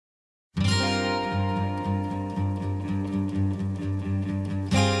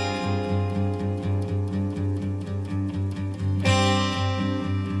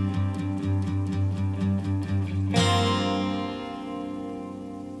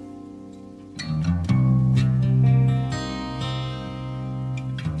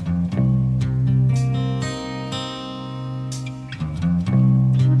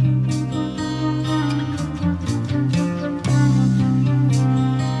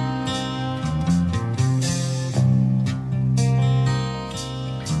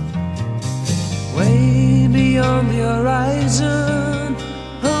on the horizon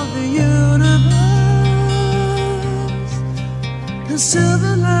of the universe, the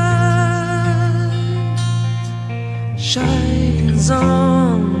silver light shines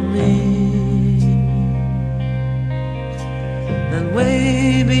on me, and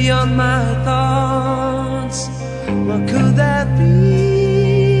way beyond my thoughts, what could that be?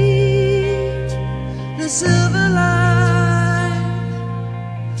 The silver light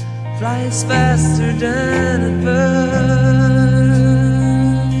flies faster than at first,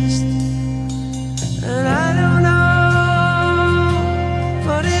 and I don't know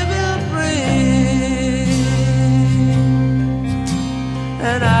what it will bring,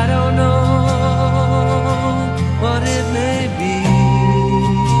 and I don't know what it may be.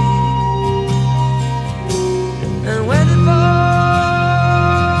 And when it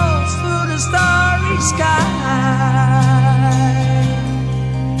falls through the starry sky,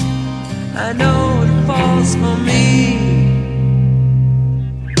 I know it falls for me.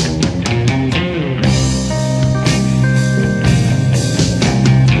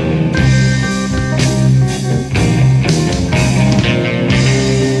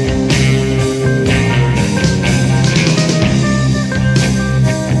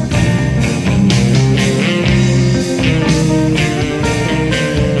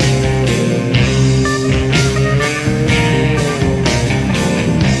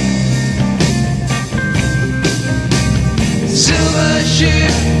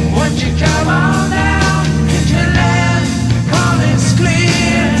 Won't you come on down into land? All is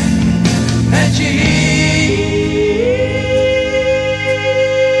clear that you hear.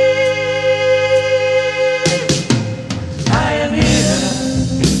 I am here.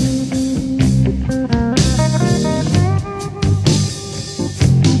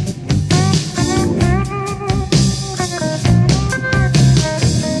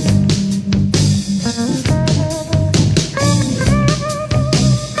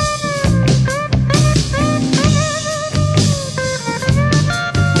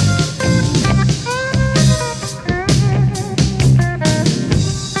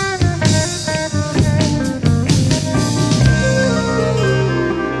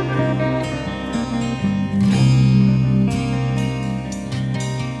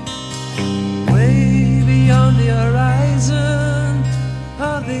 The horizon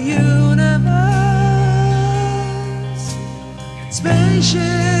of the universe, spaceships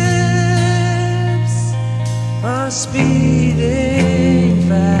are speeding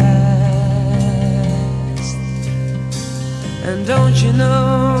fast, and don't you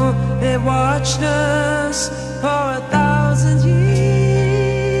know they watched us for 1,000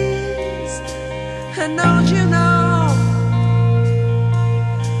 years, and don't you know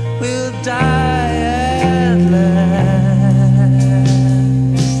we'll die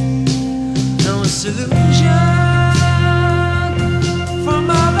solution from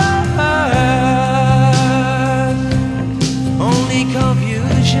Mother Earth, only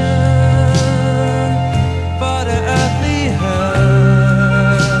confusion for the earthly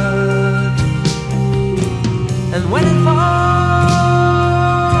herd. And when it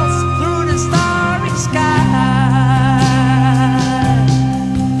falls through the starry sky,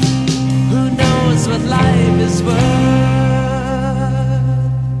 who knows what life is worth?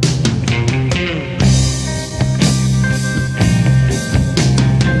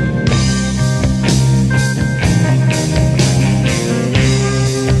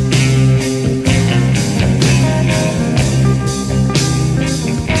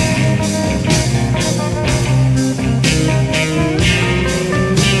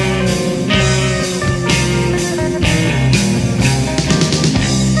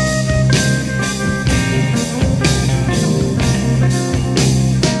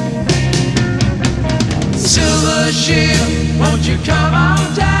 Won't you come